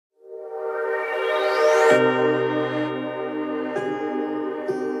This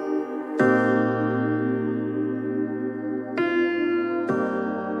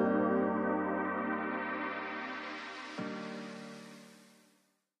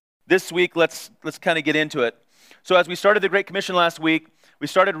week, let's kind of get into it. So as we started the Great Commission last week, we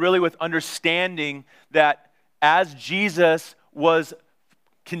started really with understanding that as Jesus was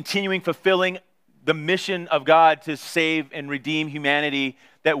continuing fulfilling the mission of God to save and redeem humanity,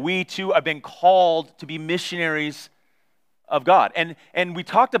 that we too have been called to be missionaries of God. And we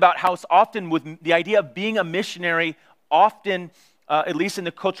talked about how often with the idea of being a missionary, often at least in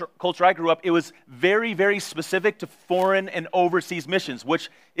the culture I grew up, it was very, very specific to foreign and overseas missions, which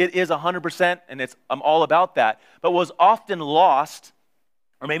it is 100%, and I'm all about that. But what was often lost,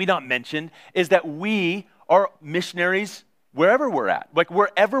 or maybe not mentioned, is that we are missionaries wherever we're at. Like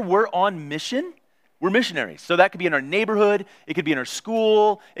wherever we're on mission, we're missionaries. So that could be in our neighborhood, it could be in our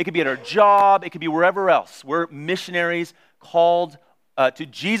school, it could be at our job, it could be wherever else. We're missionaries called to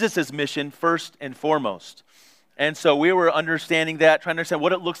Jesus' mission first and foremost. And so we were understanding that, trying to understand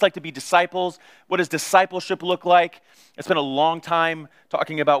what it looks like to be disciples. What does discipleship look like? I spent a long time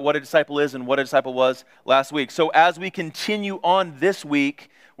talking about what a disciple is and what a disciple was last week. So as we continue on this week,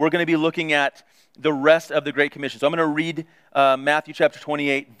 we're going to be looking at the rest of the Great Commission. So I'm going to read Matthew chapter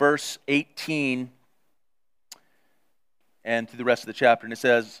 28, verse 18, and through the rest of the chapter. And it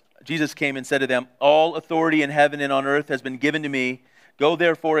says, Jesus came and said to them, "All authority in heaven and on earth has been given to me. Go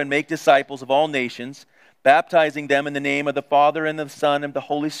therefore and make disciples of all nations, baptizing them in the name of the Father and the Son and the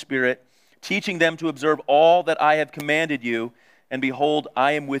Holy Spirit, teaching them to observe all that I have commanded you. And behold,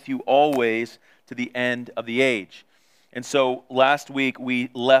 I am with you always to the end of the age." And so last week we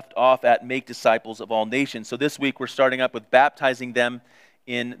left off at make disciples of all nations. So this week we're starting up with baptizing them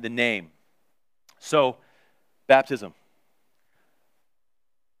in the name. So baptism.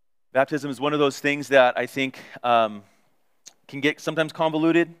 Baptism is one of those things that I think can get sometimes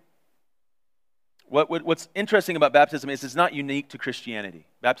convoluted. What's interesting about baptism is it's not unique to Christianity.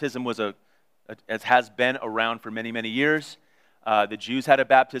 Baptism has been around for many, many years. The Jews had a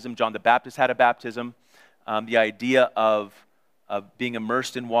baptism. John the Baptist had a baptism. The idea of being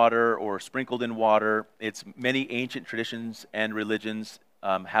immersed in water or sprinkled in water, it's many ancient traditions and religions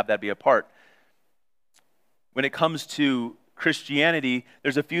have that be a part. When it comes to Christianity,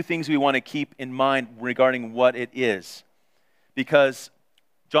 there's a few things we want to keep in mind regarding what it is. Because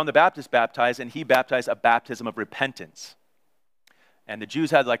John the Baptist baptized, and he baptized a baptism of repentance. And the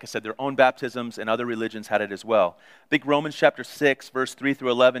Jews had, like I said, their own baptisms, and other religions had it as well. I think Romans chapter 6, verse 3 through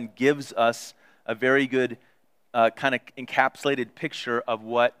 11 gives us a very good kind of encapsulated picture of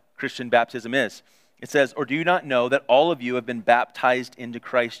what Christian baptism is. It says, "Or do you not know that all of you have been baptized into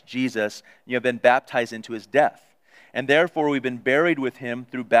Christ Jesus, and you have been baptized into his death? And therefore we've been buried with him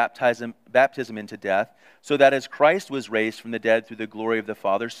through baptism into death, so that as Christ was raised from the dead through the glory of the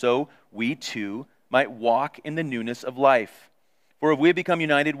Father, so we too might walk in the newness of life. For if we have become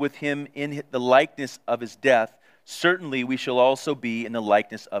united with him in the likeness of his death, certainly we shall also be in the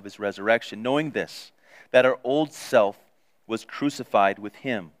likeness of his resurrection, knowing this, that our old self was crucified with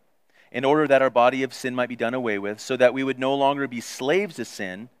him, in order that our body of sin might be done away with, so that we would no longer be slaves to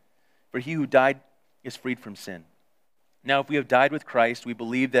sin, for he who died is freed from sin. Now, if we have died with Christ, we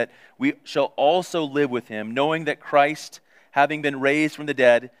believe that we shall also live with him, knowing that Christ, having been raised from the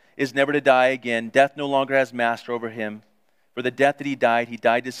dead, is never to die again. Death no longer has master over him. For the death that he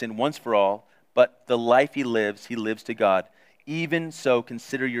died to sin once for all, but the life he lives to God. Even so,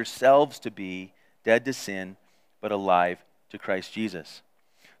 consider yourselves to be dead to sin, but alive to Christ Jesus."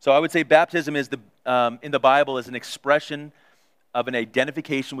 So I would say baptism is in the Bible is an expression of an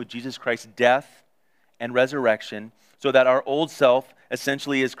identification with Jesus Christ's death and resurrection, so that our old self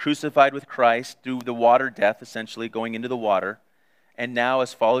essentially is crucified with Christ through the water death, essentially going into the water. And now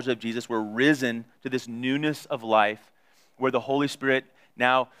as followers of Jesus, we're risen to this newness of life where the Holy Spirit,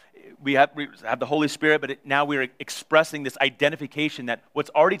 now we have the Holy Spirit, but now we're expressing this identification that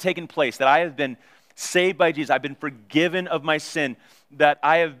what's already taken place, that I have been saved by Jesus, I've been forgiven of my sin, that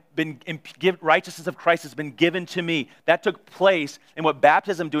I have been, righteousness of Christ has been given to me. That took place, and what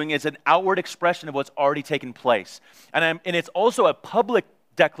baptism doing is an outward expression of what's already taken place. And it's also a public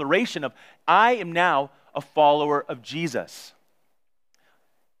declaration of, I am now a follower of Jesus.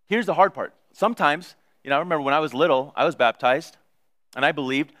 Here's the hard part. Sometimes, I remember when I was little, I was baptized, and I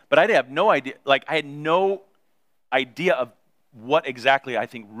believed, but I had no idea, I had no idea of what exactly I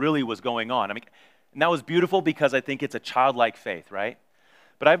think really was going on. And that was beautiful because I think it's a childlike faith, right?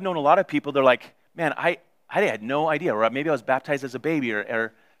 But I've known a lot of people, they're like, man, I had no idea, or maybe I was baptized as a baby,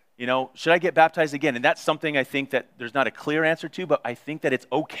 or should I get baptized again? And that's something I think that there's not a clear answer to, but I think that it's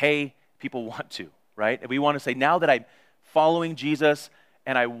okay if people want to. right? And we want to say, now that I'm following Jesus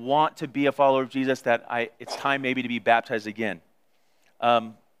and I want to be a follower of Jesus, that it's time maybe to be baptized again.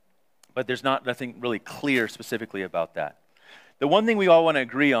 But there's nothing really clear specifically about that. The one thing we all want to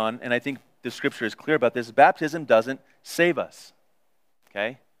agree on, and I think the scripture is clear about this, is baptism doesn't save us,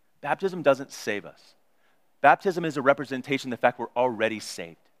 okay? Baptism doesn't save us. Baptism is a representation of the fact we're already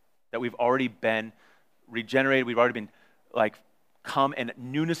saved, that we've already been regenerated, we've already been come in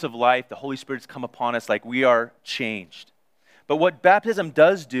newness of life, the Holy Spirit's come upon us, we are changed. But what baptism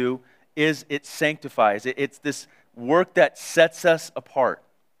does do is it sanctifies. It's this work that sets us apart.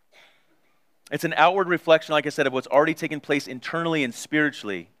 It's an outward reflection, like I said, of what's already taken place internally and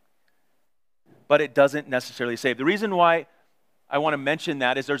spiritually, but it doesn't necessarily save. The reason why I want to mention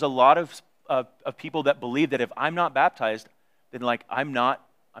that is there's a lot of people that believe that if I'm not baptized, then I'm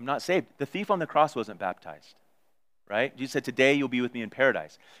not saved. The thief on the cross wasn't baptized, right? Jesus said, today you'll be with me in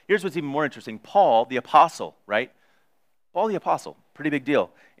paradise. Here's what's even more interesting. Paul, the apostle, right? Paul the apostle, pretty big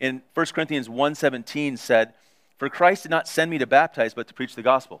deal. In 1 Corinthians 1:17 said, for Christ did not send me to baptize, but to preach the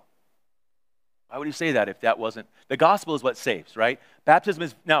gospel. Why would he say that if that wasn't? The gospel is what saves, right? Baptism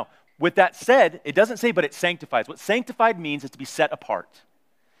is, now, with that said, it doesn't say, but it sanctifies. What sanctified means is to be set apart.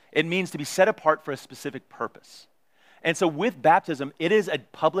 It means to be set apart for a specific purpose. And so with baptism, it is a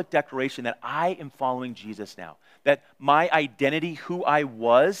public declaration that I am following Jesus now. That my identity, who I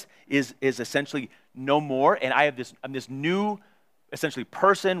was, is essentially no more. And I'm this new, essentially,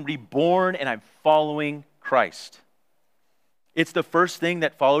 person, reborn, and I'm following Christ. It's the first thing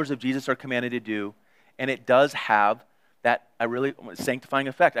that followers of Jesus are commanded to do, and it does have that sanctifying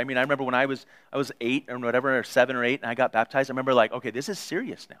effect. I mean, I remember when I was 8 or whatever, or 7 or 8, and I got baptized, I remember okay, this is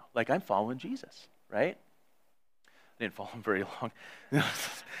serious now. I'm following Jesus, right? I didn't follow him very long.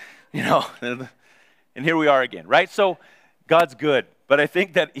 And here we are again, right? So God's good, but I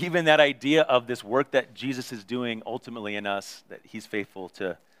think that even that idea of this work that Jesus is doing ultimately in us, that he's faithful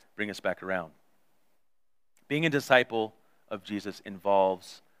to bring us back around. Being a disciple of Jesus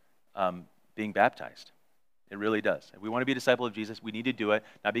involves being baptized. It really does. If we want to be a disciple of Jesus, we need to do it,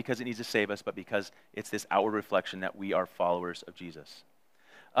 not because it needs to save us, but because it's this outward reflection that we are followers of Jesus.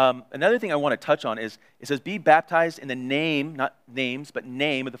 Another thing I want to touch on is, it says, be baptized in the name, not names, but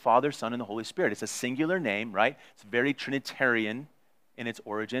name of the Father, Son, and the Holy Spirit. It's a singular name, right? It's very Trinitarian in its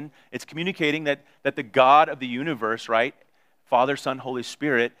origin. It's communicating that the God of the universe, right, Father, Son, Holy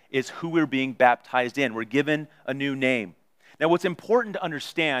Spirit, is who we're being baptized in. We're given a new name. Now, what's important to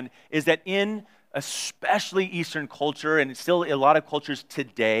understand is that in especially Eastern culture, and still a lot of cultures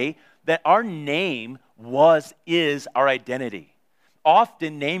today, that our name is our identity.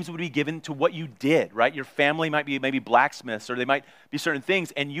 Often names would be given to what you did, right? Your family might be maybe blacksmiths, or they might be certain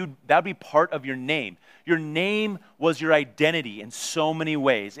things, and that would be part of your name. Your name was your identity in so many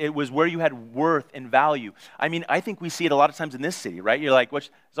ways. It was where you had worth and value. I mean, I think we see it a lot of times in this city, right? You're it's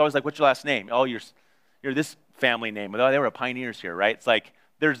always what's your last name? Oh, you're this family name. Oh, they were pioneers here, right? It's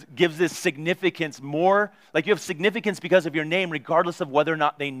gives this significance more, you have significance because of your name, regardless of whether or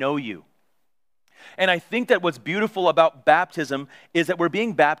not they know you. And I think that what's beautiful about baptism is that we're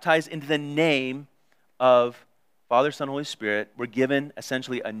being baptized into the name of Father, Son, Holy Spirit. We're given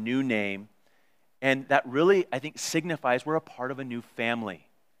essentially a new name. And that really, I think, signifies we're a part of a new family.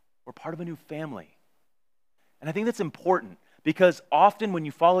 We're part of a new family. And I think that's important because often when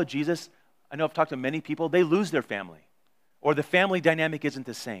you follow Jesus, I know I've talked to many people, they lose their family. Or the family dynamic isn't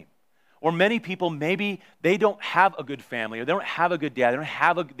the same. Or many people, maybe they don't have a good family, or they don't have a good dad,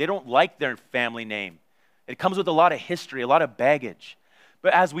 they don't like their family name. It comes with a lot of history, a lot of baggage.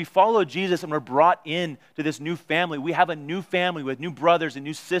 But as we follow Jesus and we're brought in to this new family, we have a new family with new brothers and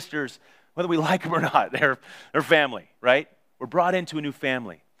new sisters, whether we like them or not, they're family, right? We're brought into a new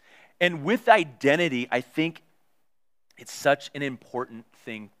family. And with identity, I think it's such an important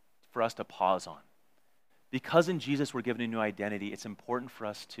thing for us to pause on. Because in Jesus we're given a new identity, it's important for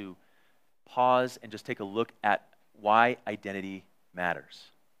us to pause and just take a look at why identity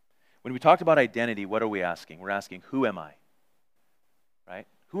matters. When we talked about identity, what are we asking? We're asking, who am I? Right?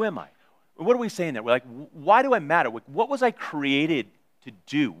 Who am I? What are we saying there? We're why do I matter? What was I created to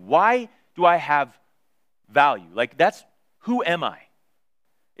do? Why do I have value? Who am I?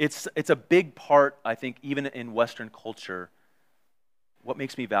 It's a big part, I think, even in Western culture, what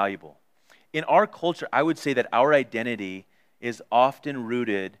makes me valuable. In our culture, I would say that our identity is often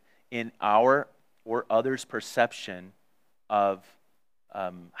rooted in our or others' perception of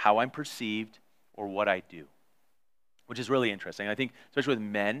how I'm perceived or what I do, which is really interesting. I think, especially with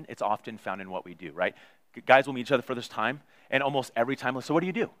men, it's often found in what we do, right? Guys will meet each other for this time, and almost every time, so what do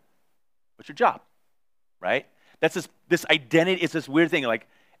you do? What's your job, right? That's this identity, it's this weird thing,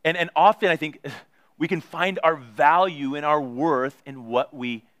 and often I think We can find our value and our worth in what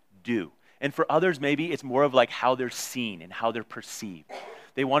we do. And for others, maybe it's more of like how they're seen and how they're perceived.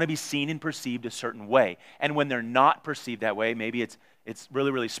 They want to be seen and perceived a certain way. And when they're not perceived that way, maybe it's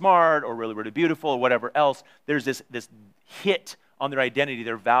really, really smart or really, really beautiful or whatever else, there's this hit on their identity,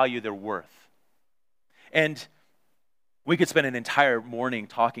 their value, their worth. And we could spend an entire morning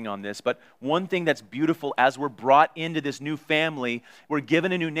talking on this, but one thing that's beautiful as we're brought into this new family, we're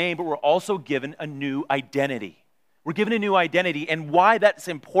given a new name, but we're also given a new identity. We're given a new identity, and why that's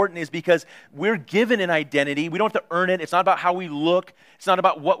important is because we're given an identity. We don't have to earn it. It's not about how we look. It's not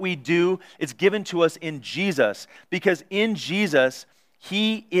about what we do. It's given to us in Jesus, because in Jesus,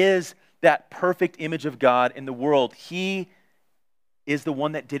 He is that perfect image of God in the world. He is the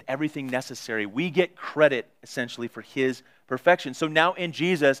one that did everything necessary. We get credit, essentially, for His perfection. So now in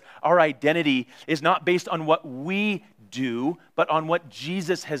Jesus, our identity is not based on what we do, but on what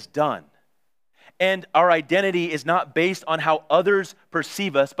Jesus has done. And our identity is not based on how others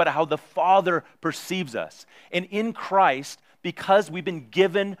perceive us, but how the Father perceives us. And in Christ, because we've been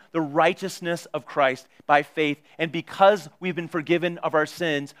given the righteousness of Christ by faith, and because we've been forgiven of our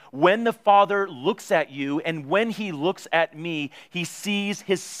sins, when the Father looks at you and when He looks at me, He sees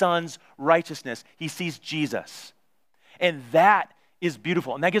His Son's righteousness. He sees Jesus. And that is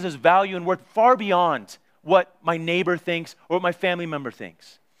beautiful. And that gives us value and worth far beyond what my neighbor thinks or what my family member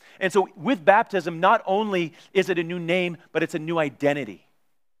thinks. And so with baptism, not only is it a new name, but it's a new identity.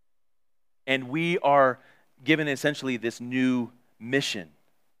 And we are given essentially this new mission.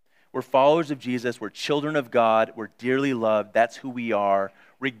 We're followers of Jesus. We're children of God. We're dearly loved. That's who we are,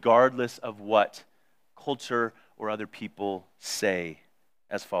 regardless of what culture or other people say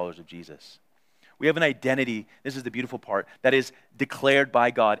as followers of Jesus. We have an identity, this is the beautiful part, that is declared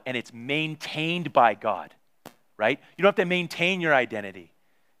by God, and it's maintained by God, right? You don't have to maintain your identity.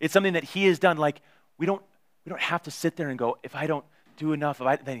 It's something that He has done. Like, we don't have to sit there and go, if I don't do enough,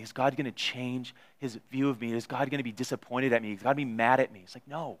 then is God going to change His view of me? Is God going to be disappointed at me? Is God going to be mad at me? It's like,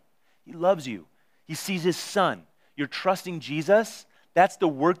 no. He loves you. He sees His Son. You're trusting Jesus. That's the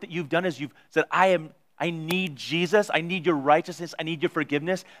work that you've done, is you've said, I need Jesus. I need your righteousness. I need your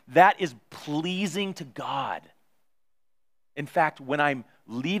forgiveness. That is pleasing to God. In fact, when I'm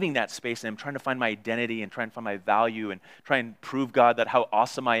leaving that space and I'm trying to find my identity and trying to find my value and try and prove God that how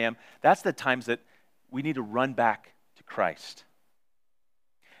awesome I am, that's the times that we need to run back to Christ.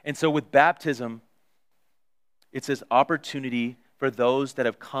 And so with baptism, it's this opportunity for those that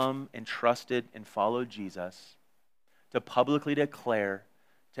have come and trusted and followed Jesus to publicly declare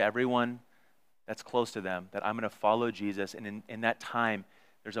to everyone that's close to them that I'm going to follow Jesus. And in that time,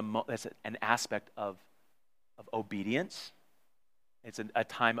 there's an aspect of obedience. It's a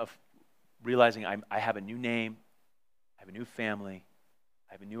time of realizing I have a new name, I have a new family,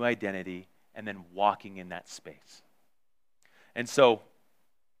 I have a new identity, and then walking in that space. And so,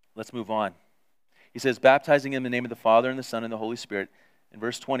 let's move on. He says, baptizing in the name of the Father and the Son and the Holy Spirit. In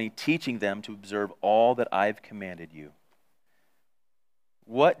verse 20, teaching them to observe all that I've commanded you.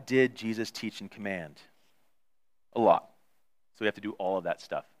 What did Jesus teach and command? A lot. So we have to do all of that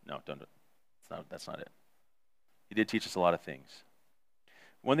stuff. No, don't do it. That's not it. He did teach us a lot of things.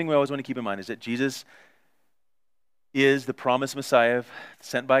 One thing we always want to keep in mind is that Jesus is the promised Messiah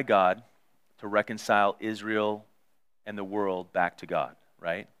sent by God to reconcile Israel and the world back to God,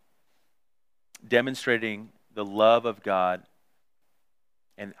 right? Demonstrating the love of God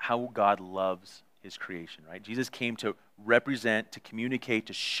and how God loves His creation, right? Jesus came to represent, to communicate,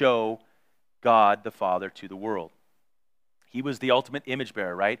 to show God the Father to the world. He was the ultimate image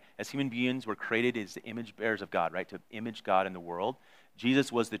bearer, right? As human beings, we're created as the image bearers of God, right? To image God in the world.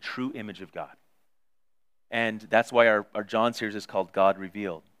 Jesus was the true image of God. And that's why our John series is called God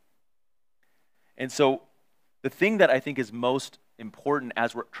Revealed. And so the thing that I think is most important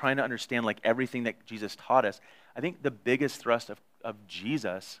as we're trying to understand like everything that Jesus taught us, I think the biggest thrust of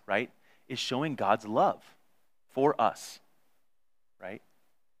Jesus, right, is showing God's love for us, right?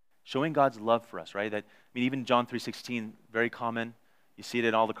 Showing God's love for us, right? Even John 3:16, very common. You see it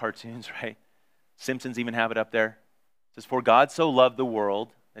in all the cartoons, right? Simpsons even have it up there. It says, for God so loved the world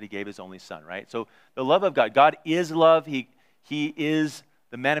that He gave His only Son, right? So the love of God. God is love. He is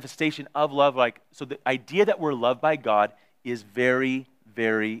the manifestation of love. So the idea that we're loved by God is very,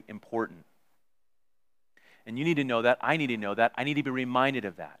 very important. And you need to know that. I need to know that. I need to be reminded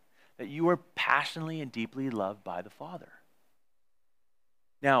of that. That you are passionately and deeply loved by the Father.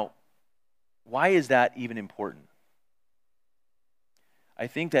 Now, why is that even important? I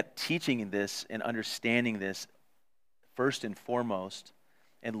think that teaching this and understanding this first and foremost,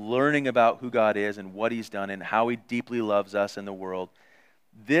 and learning about who God is and what He's done and how He deeply loves us in the world,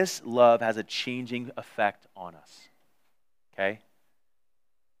 this love has a changing effect on us, okay?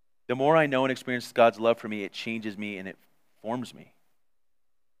 The more I know and experience God's love for me, it changes me and it forms me.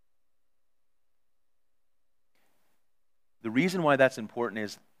 The reason why that's important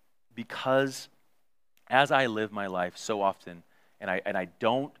is because as I live my life so often, and I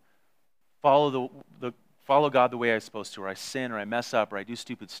don't follow follow God the way I'm supposed to, or I sin, or I mess up, or I do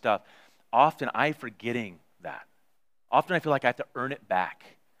stupid stuff, often I'm forgetting that. Often I feel like I have to earn it back.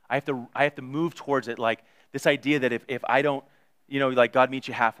 I have to move towards it, like this idea that if I don't, like God meets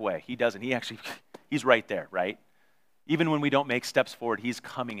you halfway. He doesn't. He's right there, right? Even when we don't make steps forward, he's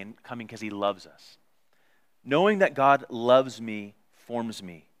coming because he loves us. Knowing that God loves me forms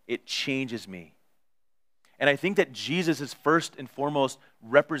me. It changes me. And I think that Jesus is first and foremost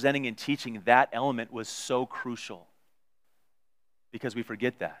representing and teaching that element was so crucial because we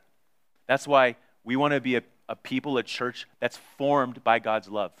forget that. That's why we want to be a people, a church that's formed by God's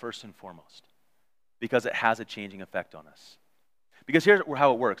love, first and foremost, because it has a changing effect on us. Because here's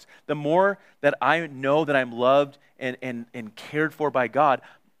how it works. The more that I know that I'm loved and cared for by God,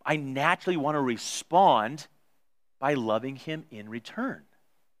 I naturally want to respond by loving him in return.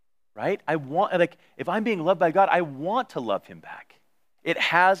 Right? If I'm being loved by God, I want to love him back. It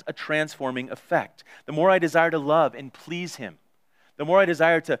has a transforming effect. The more I desire to love and please him, the more I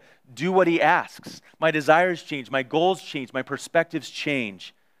desire to do what he asks, my desires change, my goals change, my perspectives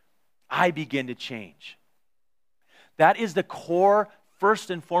change. I begin to change. That is the core, first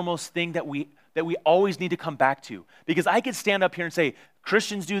and foremost thing that we always need to come back to. Because I could stand up here and say,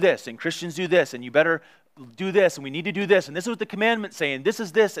 Christians do this, and Christians do this, and you better do this, and we need to do this, and this is what the commandments say, and this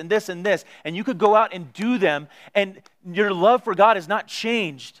is this, and this, and this. And you could go out and do them, and your love for God has not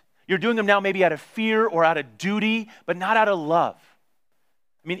changed. You're doing them now maybe out of fear or out of duty, but not out of love.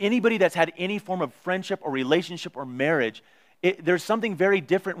 I mean, anybody that's had any form of friendship or relationship or marriage, there's something very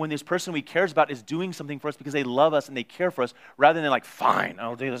different when this person we cares about is doing something for us because they love us and they care for us, rather than like, fine,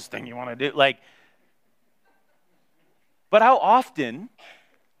 I'll do this thing you want to do. But how often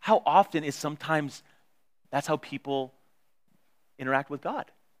is sometimes that's how people interact with God?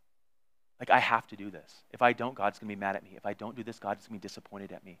 Like, I have to do this. If I don't, God's going to be mad at me. If I don't do this, God's going to be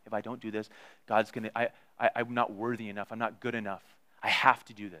disappointed at me. If I don't do this, God's going to, I'm not worthy enough. I'm not good enough. I have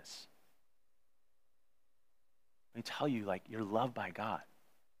to do this. Let me tell you, you're loved by God.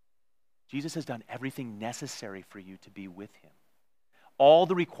 Jesus has done everything necessary for you to be with him. All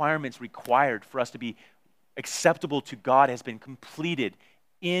the requirements required for us to be acceptable to God has been completed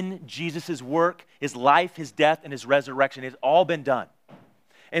in Jesus' work, his life, his death, and his resurrection. It's all been done.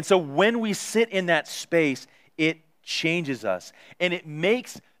 And so when we sit in that space, it changes us. And it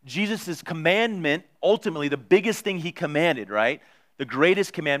makes Jesus' commandment, ultimately the biggest thing he commanded, right? The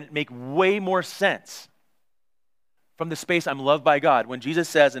greatest commandment, make way more sense from the space I'm loved by God. When Jesus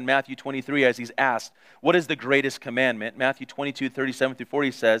says in Matthew 23, as he's asked, what is the greatest commandment? Matthew 22, 37 through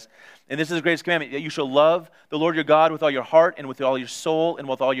 40 says, and this is the greatest commandment, that you shall love the Lord your God with all your heart and with all your soul and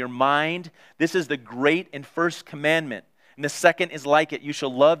with all your mind. This is the great and first commandment. And the second is like it. You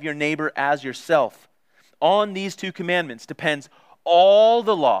shall love your neighbor as yourself. On these two commandments depends all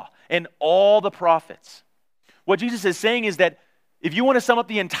the law and all the prophets. What Jesus is saying is that if you want to sum up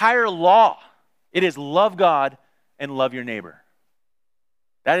the entire law, it is love God and love your neighbor.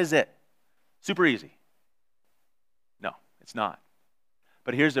 That is it. Super easy. No, it's not.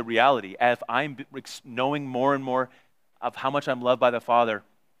 But here's the reality. If I'm knowing more and more of how much I'm loved by the Father,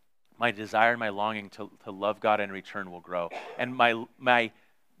 my desire and my longing to love God in return will grow. And my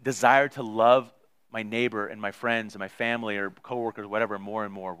desire to love my neighbor and my friends and my family or coworkers, whatever, more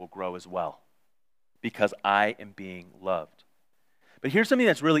and more will grow as well. Because I am being loved. But here's something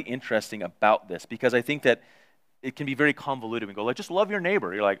that's really interesting about this, because I think that it can be very convoluted. We go, just love your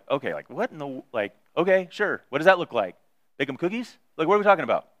neighbor. You're like, okay, what in the, okay, sure. What does that look like? Bake them cookies? What are we talking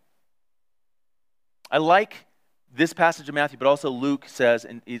about? I like this passage of Matthew, but also Luke says,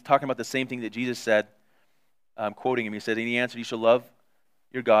 and he's talking about the same thing that Jesus said, quoting him. He said, and he answered, you shall love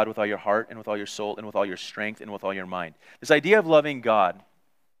your God with all your heart and with all your soul and with all your strength and with all your mind. This idea of loving God,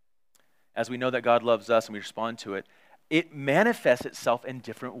 as we know that God loves us and we respond to it, it manifests itself in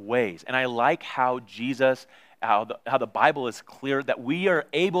different ways. And I like how how the Bible is clear that we are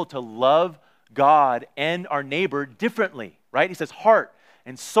able to love God and our neighbor differently, right? He says heart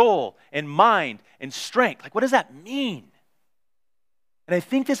and soul and mind and strength. What does that mean? And I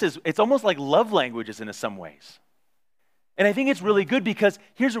think it's almost like love languages in some ways. And I think it's really good because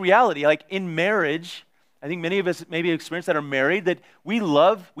here's the reality. In marriage, I think many of us maybe experience that are married, that we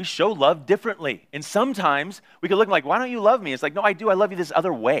show love differently. And sometimes we could look why don't you love me? It's no, I do. I love you this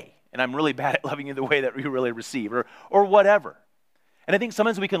other way. And I'm really bad at loving you the way that you really receive or whatever. And I think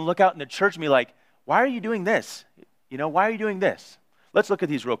sometimes we can look out in the church and be like, why are you doing this? Why are you doing this? Let's look at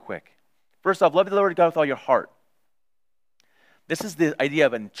these real quick. First off, love the Lord God with all your heart. This is the idea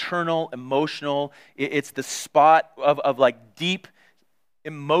of internal, emotional. It's the spot of like deep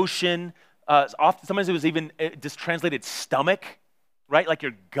emotion. Often, sometimes it was even just translated stomach, right? Like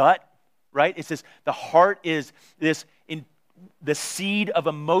your gut, right? It's this, the heart is this, the seed of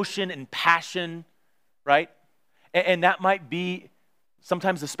emotion and passion, right? And that might be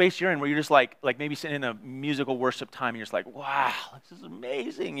sometimes the space you're in where you're just like maybe sitting in a musical worship time and you're just like, wow, this is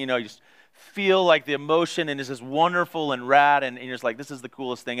amazing. You just feel like the emotion and it's just wonderful and rad and you're just like, this is the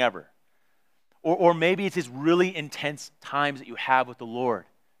coolest thing ever. Or maybe it's these really intense times that you have with the Lord.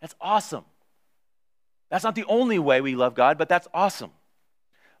 That's awesome. That's not the only way we love God, but that's awesome.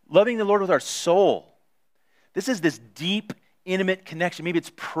 Loving the Lord with our soul. This is this deep, intimate connection. Maybe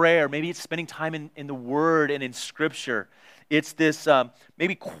it's prayer. Maybe it's spending time in the Word and in Scripture. It's this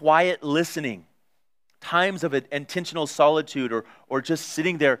maybe quiet listening, times of intentional solitude or just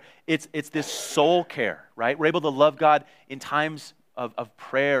sitting there. It's this soul care, right? We're able to love God in times of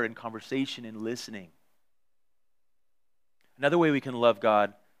prayer and conversation and listening. Another way we can love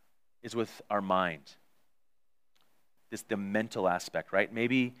God is with our mind. The mental aspect, right?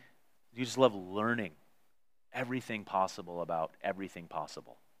 Maybe you just love learning everything possible about everything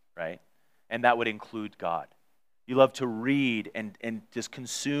possible, right? And that would include God. You love to read and just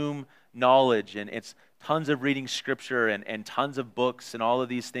consume knowledge, and it's tons of reading scripture and tons of books and all of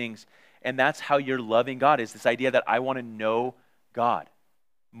these things. And that's how you're loving God, is this idea that I want to know God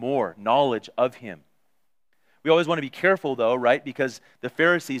more, knowledge of Him. We always want to be careful, though, right? Because the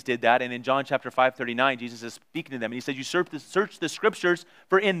Pharisees did that, and in John chapter 5:39, Jesus is speaking to them, and He said, you search the Scriptures,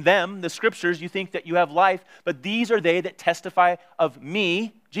 for in them, the Scriptures, you think that you have life, but these are they that testify of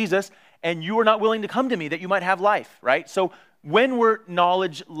me, Jesus, and you are not willing to come to me that you might have life, right? So when we're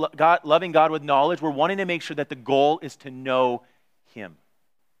loving God with knowledge, we're wanting to make sure that the goal is to know Him,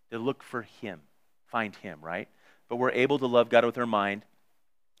 to look for Him, find Him, right? But we're able to love God with our mind,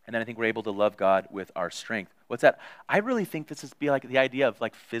 and then I think we're able to love God with our strength. What's that? I really think this is be like the idea of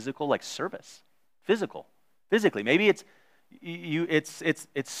like physical, like service. Physically. Maybe it's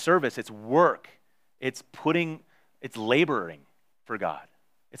service, it's work, it's laboring for God.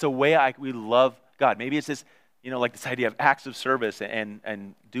 It's a way we love God. Maybe it's this, like this idea of acts of service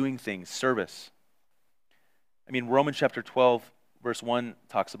and doing things, service. I mean, Romans chapter 12, verse 1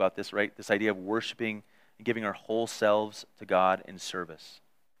 talks about this, right? This idea of worshiping and giving our whole selves to God in service.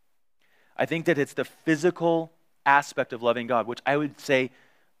 I think that it's the physical aspect of loving God, which I would say,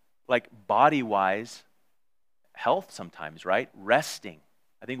 like body-wise, health sometimes, right? Resting.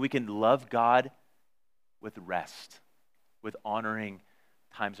 I think we can love God with rest, with honoring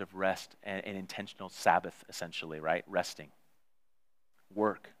times of rest and intentional Sabbath, essentially, right? Resting.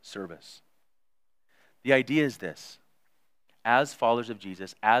 Work, service. The idea is this. As followers of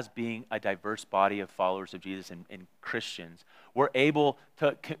Jesus, as being a diverse body of followers of Jesus and Christians, we're able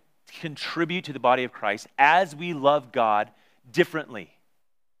to contribute to the body of Christ as we love God differently.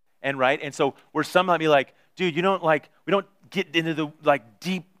 And right? And so we're sometimes be like, dude, we don't get into the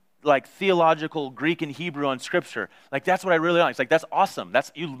deep theological Greek and Hebrew on Scripture. Like that's what I really like. It's like that's awesome.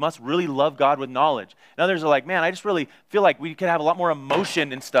 You must really love God with knowledge. And others are like, man, I just really feel like we could have a lot more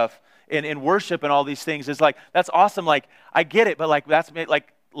emotion and stuff in worship and all these things. It's like that's awesome. Like I get it, but like that's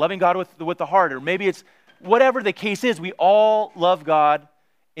like loving God with the heart, or maybe it's whatever the case is. We all love God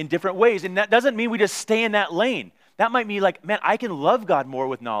in different ways. And that doesn't mean we just stay in that lane. That might mean like, man, I can love God more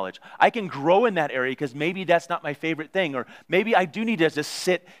with knowledge. I can grow in that area because maybe that's not my favorite thing. Or maybe I do need to just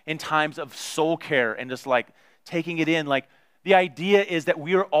sit in times of soul care and just like taking it in. Like the idea is that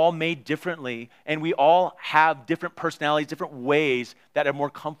we are all made differently and we all have different personalities, different ways that are more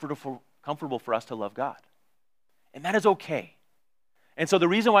comfortable for us to love God. And that is okay. And so the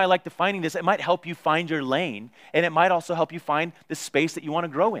reason why I like defining this, it might help you find your lane, and it might also help you find the space that you want to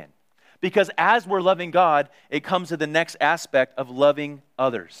grow in. Because as we're loving God, it comes to the next aspect of loving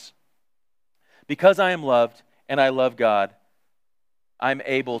others. Because I am loved and I love God, I'm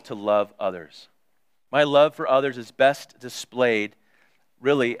able to love others. My love for others is best displayed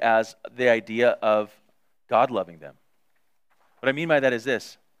really as the idea of God loving them. What I mean by that is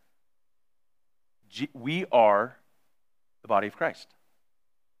this. We are the body of Christ.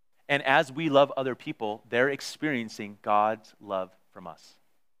 And as we love other people, they're experiencing God's love from us.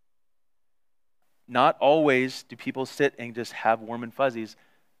 Not always do people sit and just have warm and fuzzies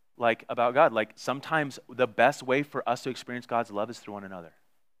like about God. Like sometimes the best way for us to experience God's love is through one another.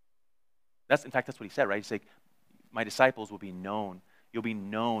 In fact, that's what He said, right? He's like, my disciples will be known. You'll be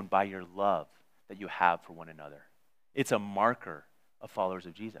known by your love that you have for one another. It's a marker of followers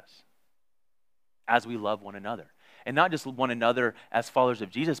of Jesus, as we love one another. And not just one another as followers of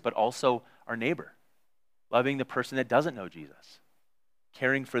Jesus, but also our neighbor, loving the person that doesn't know Jesus,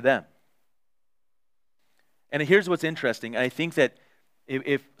 caring for them. And here's what's interesting. I think that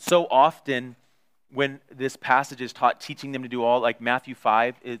if so often when this passage is taught, teaching them to do all, like Matthew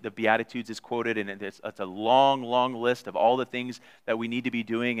 5, the Beatitudes is quoted, and it's a long, long list of all the things that we need to be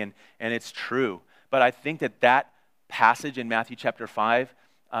doing, and it's true. But I think that passage in Matthew chapter 5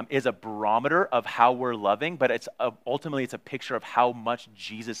 is a barometer of how we're loving, but ultimately it's a picture of how much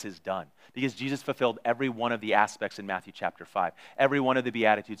Jesus has done. Because Jesus fulfilled every one of the aspects in Matthew chapter 5. Every one of the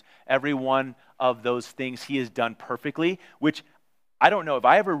Beatitudes, every one of those things he has done perfectly, which I don't know,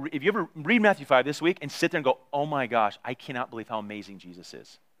 if you ever read Matthew 5 this week and sit there and go, oh my gosh, I cannot believe how amazing Jesus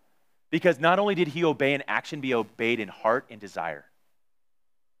is. Because not only did he obey in action, be obeyed in heart and desire.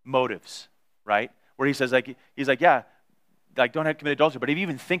 Motives, right? Where he says, he's like, yeah, like don't have to commit adultery, but if you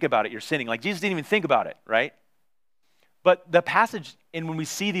even think about it, you're sinning. Like Jesus didn't even think about it, right? But the passage, and when we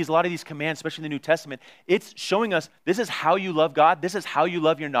see a lot of these commands, especially in the New Testament, it's showing us this is how you love God, this is how you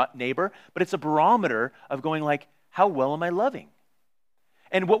love your neighbor, but it's a barometer of going like, how well am I loving?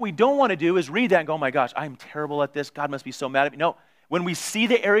 And what we don't want to do is read that and go, oh my gosh, I'm terrible at this, God must be so mad at me. No, when we see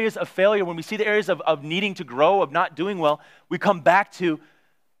the areas of failure, when we see the areas of needing to grow, of not doing well, we come back to,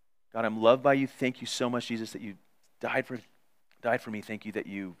 God, I'm loved by you, thank you so much, Jesus, that you died for me. Thank you that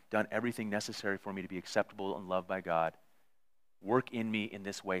you've done everything necessary for me to be acceptable and loved by God. Work in me in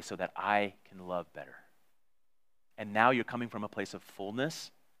this way so that I can love better. And now you're coming from a place of fullness,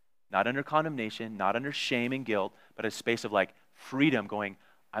 not under condemnation, not under shame and guilt, but a space of like freedom going,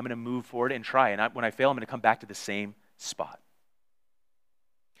 I'm going to move forward and try. And when I fail, I'm going to come back to the same spot.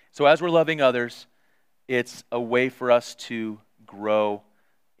 So as we're loving others, it's a way for us to grow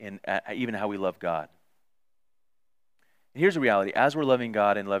in even how we love God. And here's the reality. As we're loving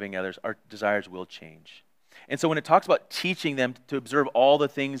God and loving others, our desires will change. And so when it talks about teaching them to observe all the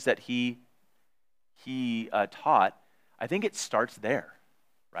things that he taught, I think it starts there,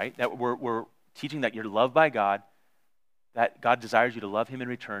 right? That we're teaching that you're loved by God, that God desires you to love him in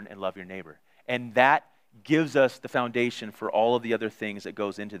return and love your neighbor. And that gives us the foundation for all of the other things that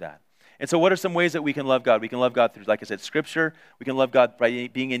goes into that. And so what are some ways that we can love God? We can love God through, like I said, Scripture. We can love God by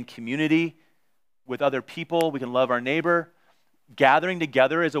being in community with other people. We can love our neighbor. Gathering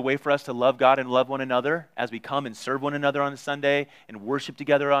together is a way for us to love God and love one another as we come and serve one another on a Sunday and worship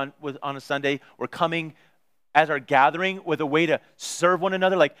together on a Sunday. We're coming as our gathering with a way to serve one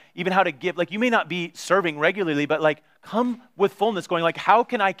another, like even how to give. Like you may not be serving regularly, but like come with fullness going like, how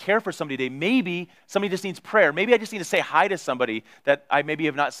can I care for somebody today? Maybe somebody just needs prayer. Maybe I just need to say hi to somebody that I maybe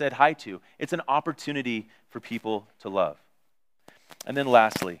have not said hi to. It's an opportunity for people to love. And then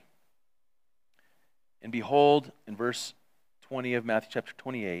lastly, and behold, in verse 20 of Matthew chapter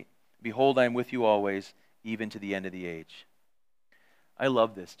 28, behold, I am with you always, even to the end of the age. I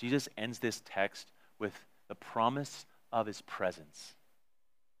love this. Jesus ends this text with the promise of his presence.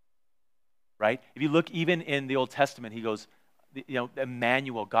 Right? If you look even in the Old Testament, he goes,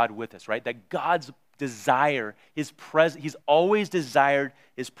 Emmanuel, God with us, right? That God's desire, his presence, he's always desired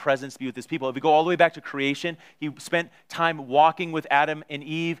his presence to be with his people. If we go all the way back to creation, he spent time walking with Adam and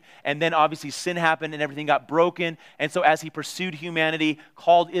Eve, and then obviously sin happened and everything got broken. And so as he pursued humanity,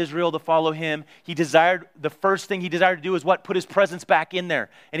 called Israel to follow him, the first thing he desired to do is what? Put his presence back in there.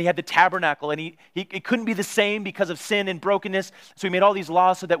 And he had the tabernacle, and it couldn't be the same because of sin and brokenness. So he made all these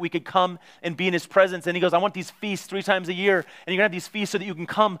laws so that we could come and be in his presence. And he goes, I want these feasts 3 times a year, and you're going to have these feasts so that you can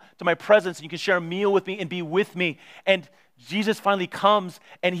come to my presence and you can share a meal with me and be with me. And Jesus finally comes,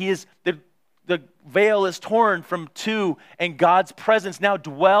 and the veil is torn from two, and God's presence now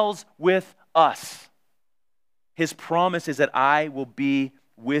dwells with us. His promise is that I will be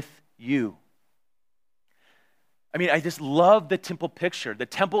with you. I mean, I just love the temple picture. The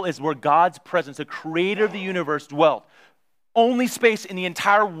temple is where God's presence, the creator of the universe, dwelt. Only space in the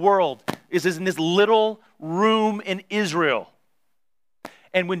entire world is in this little room in Israel.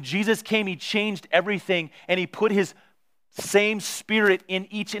 And when Jesus came, he changed everything, and he put his same spirit in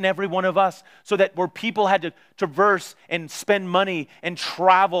each and every one of us, so that where people had to traverse and spend money and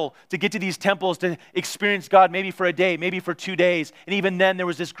travel to get to these temples to experience God, maybe for a day, maybe for 2 days, and even then there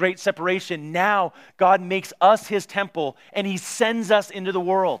was this great separation. Now God makes us his temple, and he sends us into the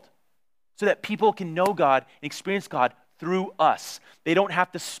world so that people can know God and experience God through us. They don't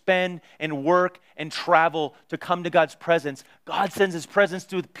have to spend and work and travel to come to God's presence. God sends his presence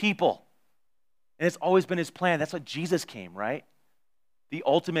to the people. And it's always been his plan. That's what Jesus came, right? The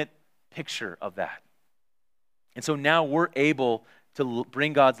ultimate picture of that. And so now we're able to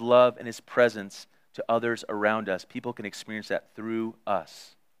bring God's love and his presence to others around us. People can experience that through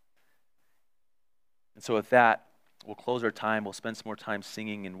us. And so with that, we'll close our time. We'll spend some more time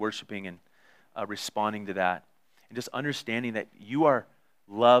singing and worshiping and responding to that. And just understanding that you are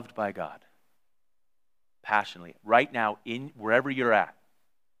loved by God passionately right now in wherever you're at.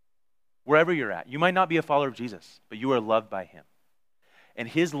 Wherever you're at. You might not be a follower of Jesus, but you are loved by him. And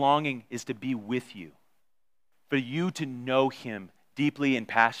his longing is to be with you, for you to know him deeply and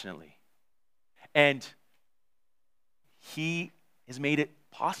passionately. And he has made it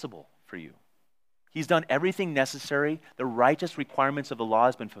possible for you. He's done everything necessary. The righteous requirements of the law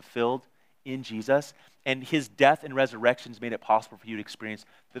has been fulfilled in Jesus, and his death and resurrection has made it possible for you to experience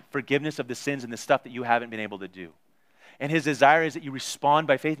the forgiveness of the sins and the stuff that you haven't been able to do. And his desire is that you respond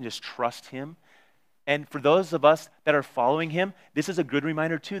by faith and just trust him. And for those of us that are following him, this is a good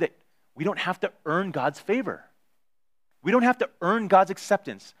reminder too that we don't have to earn God's favor. We don't have to earn God's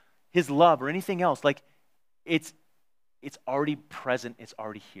acceptance, his love, or anything else. Like, it's already present, it's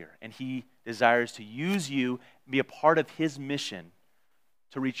already here. And he desires to use you and be a part of his mission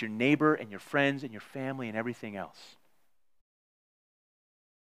to reach your neighbor and your friends and your family and everything else.